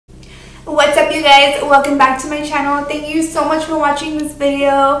What's up, you guys? Welcome back to my channel. Thank you so much for watching this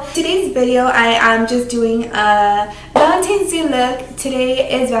video. Today's video, I am just doing a Valentine's Day look.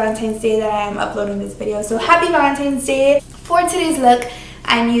 Today is Valentine's Day that I am uploading this video, so happy Valentine's Day. For today's look,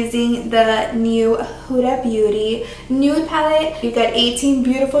 I'm using the new Huda Beauty Nude palette. You get 18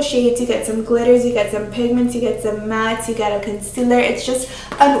 beautiful shades, you get some glitters, you get some pigments, you get some mattes, you get a concealer. It's just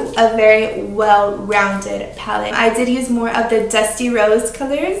a very well-rounded palette. I did use more of the Dusty Rose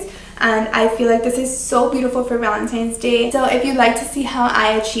colors, and I feel like this is so beautiful for Valentine's Day. So if you'd like to see how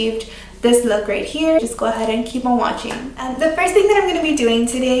I achieved this look right here, just go ahead and keep on watching. The first thing that I'm going to be doing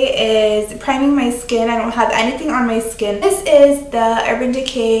today is priming my skin. I don't have anything on my skin. This is the Urban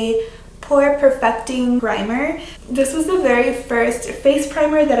Decay Pore Perfecting Primer. This was the very first face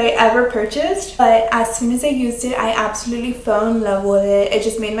primer that I ever purchased, but as soon as I used it, I absolutely fell in love with it. It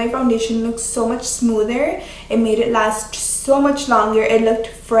just made my foundation look so much smoother. It made it last so much longer. It looked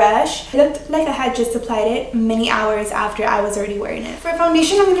fresh. It looked like I had just applied it many hours after I was already wearing it. For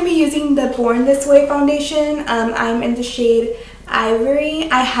foundation, I'm going to be using the Born This Way foundation. I'm in the shade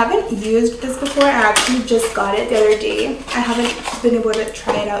Ivory. I haven't used this before. I actually just got it the other day. I haven't been able to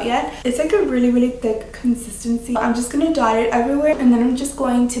try it out yet. It's like a really thick consistency. I'm just going to dot it everywhere, and then I'm just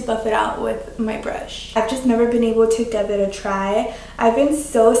going to buff it out with my brush. I've just never been able to give it a try. I've been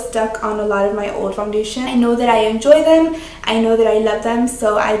so stuck on a lot of my old foundation. I know that I enjoy them. I know that I love them,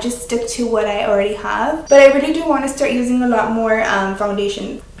 so I just stick to what I already have. But I really do want to start using a lot more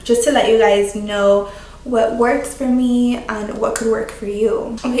foundation, just to let you guys know what works for me and what could work for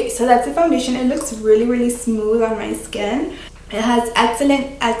you. Okay, so that's the foundation. It looks really smooth on my skin. It has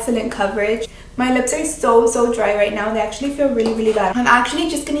excellent coverage. My lips are so dry right now. They actually feel really bad. I'm actually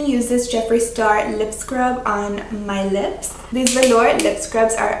just gonna use this Jeffree Star lip scrub on my lips. These velour lip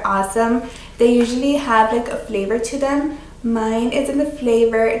scrubs are awesome. They usually have like a flavor to them. Mine is in the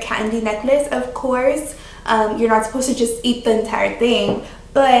flavor Candy Necklace, of course. You're not supposed to just eat the entire thing,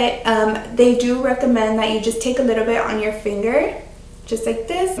 but they do recommend that you just take a little bit on your finger, just like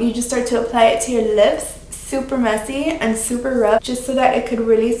this. You just start to apply it to your lips, super messy and super rough, just so that it could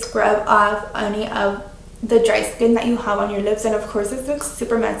really scrub off any of the dry skin that you have on your lips. And of course, this looks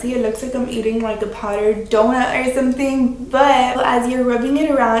super messy. It looks like I'm eating like a powdered donut or something, but as you're rubbing it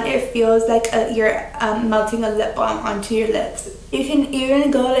around, it feels like you're melting a lip balm onto your lips. You can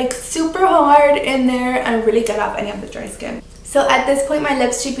even go like super hard in there and really get off any of the dry skin. So at this point, my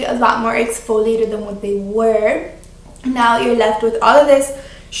lips should be a lot more exfoliated than what they were. Now you're left with all of this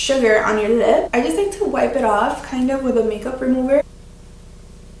sugar on your lip. I just like to wipe it off kind of with a makeup remover.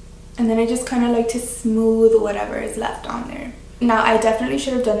 And then I just kind of like to smooth whatever is left on there. Now, I definitely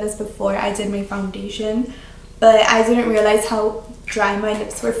should have done this before I did my foundation, but I didn't realize how dry my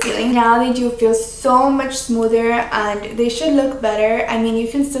lips were feeling. Now they do feel so much smoother and they should look better. I mean, you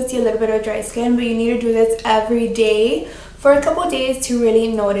can still see a little bit of dry skin, but you need to do this every day for a couple days to really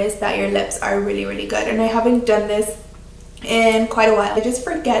notice that your lips are really good. And I haven't done this in quite a while. I just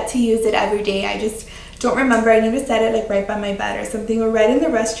forget to use it every day. I just don't remember. I need to set it like right by my bed or something, or right in the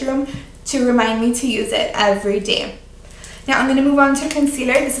restroom to remind me to use it every day. Now I'm going to move on to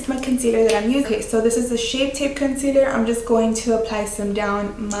concealer. This is my concealer that I'm using. Okay, so this is the Shape Tape concealer. I'm just going to apply some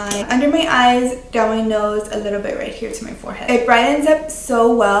under my eyes, down my nose, a little bit right here to my forehead. It brightens up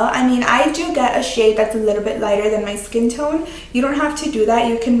so well. I mean, I do get a shade that's a little bit lighter than my skin tone. You don't have to do that.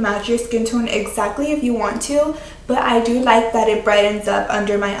 You can match your skin tone exactly if you want to, but I do like that it brightens up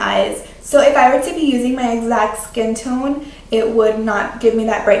under my eyes. So if I were to be using my exact skin tone, it would not give me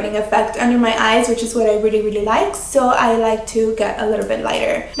that brightening effect under my eyes, which is what I really like. So I like to get a little bit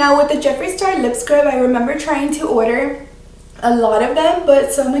lighter. Now with the Jeffree Star lip scrub, I remember trying to order a lot of them,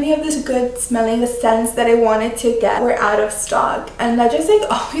 but so many of the good smelling scents that I wanted to get were out of stock, and that just like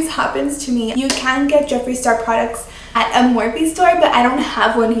always happens to me. You can get Jeffree Star products at a Morphe store, but I don't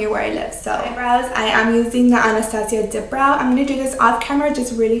have one here where I live. So eyebrows, I am using the Anastasia Dip Brow. I'm going to do this off camera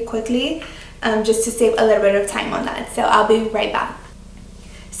just really quickly, just to save a little bit of time on that. So I'll be right back.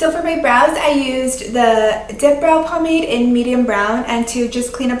 So for my brows, I used the Dip Brow Pomade in medium brown, and to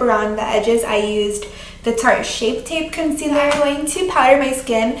just clean up around the edges, I used the Tarte Shape Tape Concealer. I'm going to powder my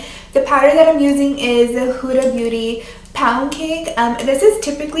skin. The powder that I'm using is the Huda Beauty Pound Cake. This is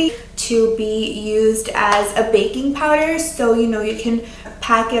typically to be used as a baking powder, so you know, you can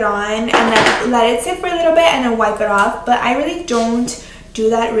pack it on and then let it sit for a little bit and then wipe it off, but I really don't do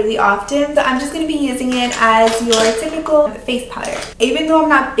that really often, so I'm just going to be using it as your typical face powder. Even though I'm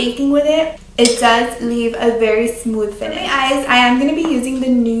not baking with it, it does leave a very smooth finish. For my eyes, I am going to be using the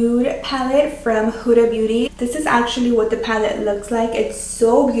Nude palette from Huda Beauty. This is actually what the palette looks like. It's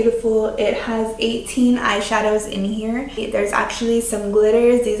so beautiful. It has 18 eyeshadows in here. There's actually some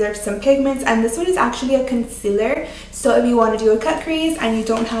glitters. These are some pigments, and this one is actually a concealer. So if you want to do a cut crease and you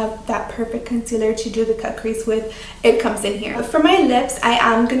don't have that perfect concealer to do the cut crease with, it comes in here. For my lips, I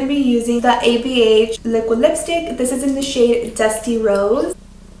am going to be using the ABH liquid lipstick. This is in the shade Dusty Rose.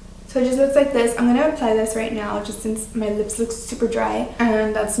 So it just looks like this. I'm going to apply this right now just since my lips look super dry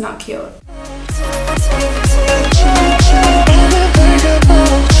and that's not cute.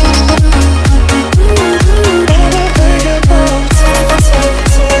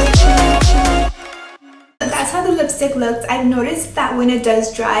 That's how the lipstick looks. I've noticed that when it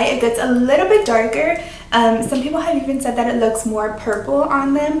does dry, it gets a little bit darker. Some people have even said that it looks more purple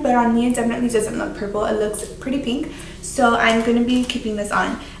on them, but on me it definitely doesn't look purple. It looks pretty pink. So I'm going to be keeping this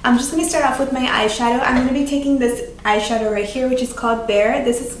on. I'm just going to start off with my eyeshadow. I'm going to be taking this eyeshadow right here, which is called Bear.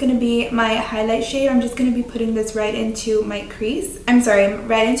 This is going to be my highlight shade. I'm just going to be putting this right into my crease.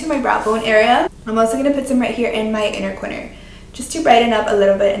 Right into my brow bone area. I'm also going to put some right here in my inner corner, just to brighten up a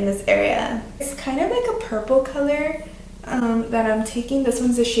little bit in this area. It's kind of like a purple color that I'm taking. This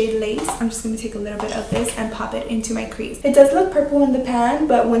one's the shade Lace. I'm just going to take a little bit of this and pop it into my crease. It does look purple in the pan,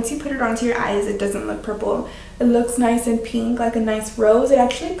 but once you put it onto your eyes, it doesn't look purple. It looks nice and pink, like a nice rose. It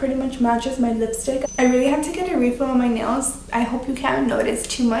actually pretty much matches my lipstick. I really have to get a refill on my nails. I hope you can't notice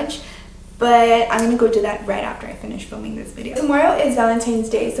too much, but I'm gonna go do that right after I finish filming this video. Tomorrow is Valentine's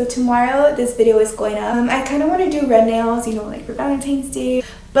Day, so tomorrow this video is going up. I kind of want to do red nails, you know, like for Valentine's Day,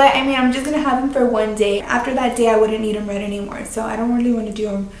 but I mean, I'm just gonna have them for one day. After that day, I wouldn't need them red anymore, so I don't really want to do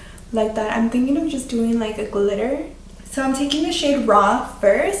them like that. I'm thinking of just doing like a glitter. So I'm taking the shade Raw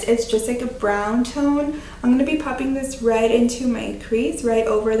first. It's just like a brown tone. I'm going to be popping this right into my crease, right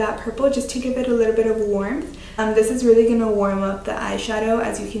over that purple, just to give it a little bit of warmth. This is really going to warm up the eyeshadow.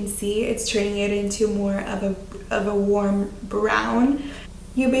 As you can see, it's turning it into more of a warm brown.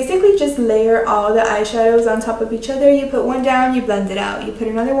 You basically just layer all the eyeshadows on top of each other. You put one down, you blend it out. You put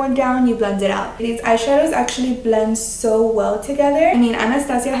another one down, you blend it out. These eyeshadows actually blend so well together. I mean,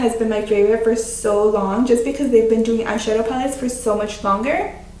 Anastasia has been my favorite for so long just because they've been doing eyeshadow palettes for so much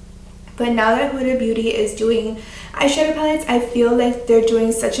longer. But now that Huda Beauty is doing eyeshadow palettes, I feel like they're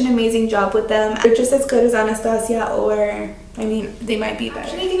doing such an amazing job with them. They're just as good as Anastasia, or I mean, they might be better.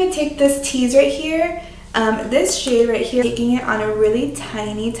 I'm actually going to take this tease right here. This shade right here, taking it on a really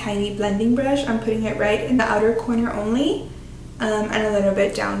tiny blending brush. I'm putting it right in the outer corner only, and a little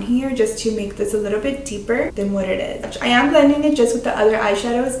bit down here, just to make this a little bit deeper than what it is. I am blending it just with the other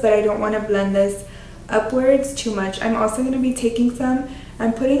eyeshadows, but I don't want to blend this upwards too much. I'm also going to be taking some,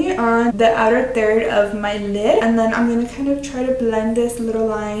 I'm putting it on the outer third of my lid, and then I'm going to kind of try to blend this little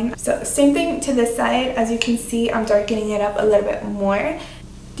line. So same thing to this side. As you can see, I'm darkening it up a little bit more.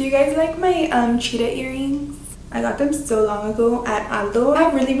 Do you guys like my cheetah earrings? I got them so long ago at Aldo. They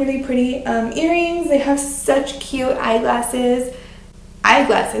have really pretty earrings. They have such cute eyeglasses.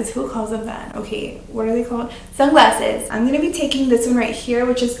 Eyeglasses? Who calls them that? Okay, what are they called? Sunglasses. I'm going to be taking this one right here,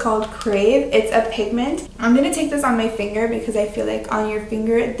 which is called Crave. It's a pigment. I'm going to take this on my finger because I feel like on your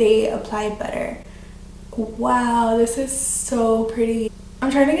finger they apply better. Wow, this is so pretty.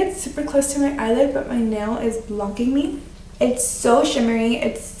 I'm trying to get super close to my eyelid, but my nail is blocking me. It's so shimmery,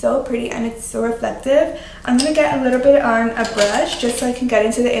 it's so pretty, and it's so reflective. I'm going to get a little bit on a brush just so I can get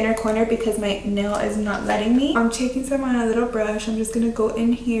into the inner corner because my nail is not letting me. I'm taking some on a little brush. I'm just going to go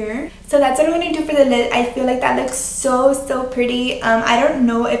in here. So that's what I'm going to do for the lid. I feel like that looks so pretty. I don't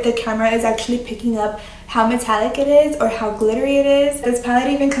know if the camera is actually picking up how metallic it is or how glittery it is. This palette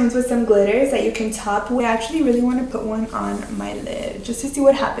even comes with some glitters that you can top with. I actually really want to put one on my lid just to see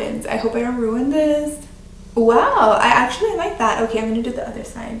what happens. I hope I don't ruin this. Wow, I actually like that. Okay, I'm going to do the other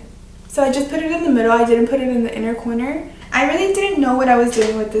side. So I just put it in the middle. I didn't put it in the inner corner. I really didn't know what I was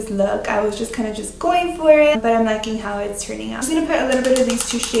doing with this look. I was just kind of just going for it, but I'm liking how it's turning out. I'm just going to put a little bit of these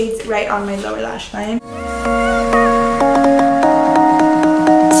two shades right on my lower lash line.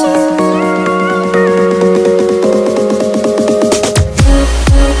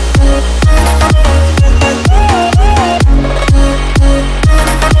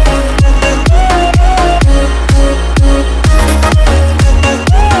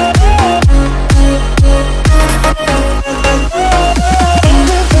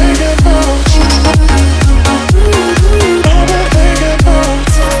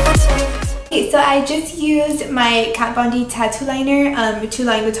 I just used my Kat Von D tattoo liner to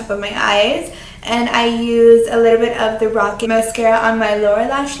line the top of my eyes. And I used a little bit of the Rocket mascara on my lower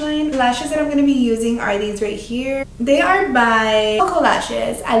lash line. The lashes that I'm going to be using are these right here. They are by Coco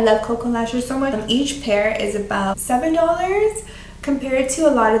Lashes. I love Coco Lashes so much. Each pair is about $7 compared to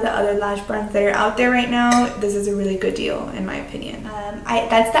a lot of the other lash brands that are out there right now. This is a really good deal in my opinion.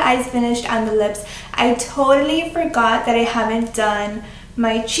 That's the eyes finished and the lips. I totally forgot that I haven't done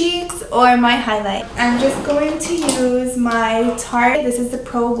my cheeks or my highlight. I'm just going to use my Tarte. This is the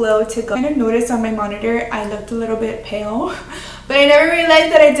Pro Glow to Go. I kind of noticed on my monitor I looked a little bit pale, but I never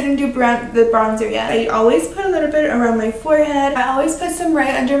realized that I didn't do the bronzer yet. I always put a little bit around my forehead. I always put some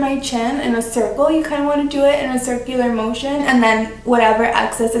right under my chin in a circle. You kind of want to do it in a circular motion, and then whatever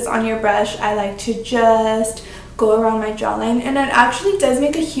excess is on your brush, I like to just go around my jawline, and it actually does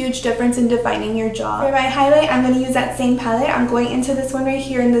make a huge difference in defining your jaw. For my highlight, I'm going to use that same palette. I'm going into this one right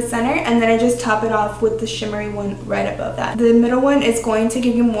here in the center, and then I just top it off with the shimmery one right above that. The middle one is going to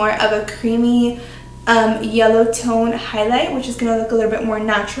give you more of a creamy yellow tone highlight, which is going to look a little bit more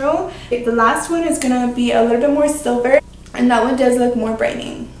natural. The last one is going to be a little bit more silver, and that one does look more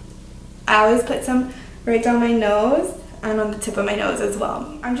brightening. I always put some right down my nose and on the tip of my nose as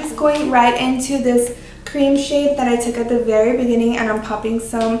well. I'm just going right into this cream shade that I took at the very beginning, and I'm popping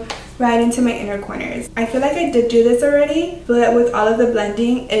some right into my inner corners. I feel like I did do this already, but with all of the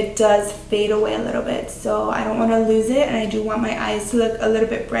blending, it does fade away a little bit, so I don't want to lose it, and I do want my eyes to look a little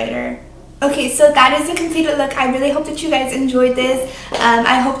bit brighter. Okay, so that is the completed look. I really hope that you guys enjoyed this.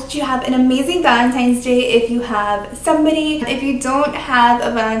 I hope that you have an amazing Valentine's Day if you have somebody. If you don't have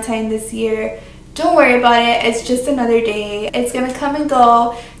a Valentine this year, don't worry about it. It's just another day. It's gonna come and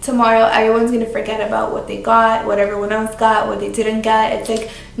go. Tomorrow everyone's gonna forget about what they got, what everyone else got, what they didn't get. It's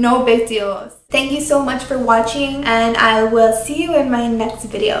like no big deal. Thank you so much for watching, and I will see you in my next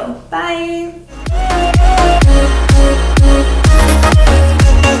video. Bye.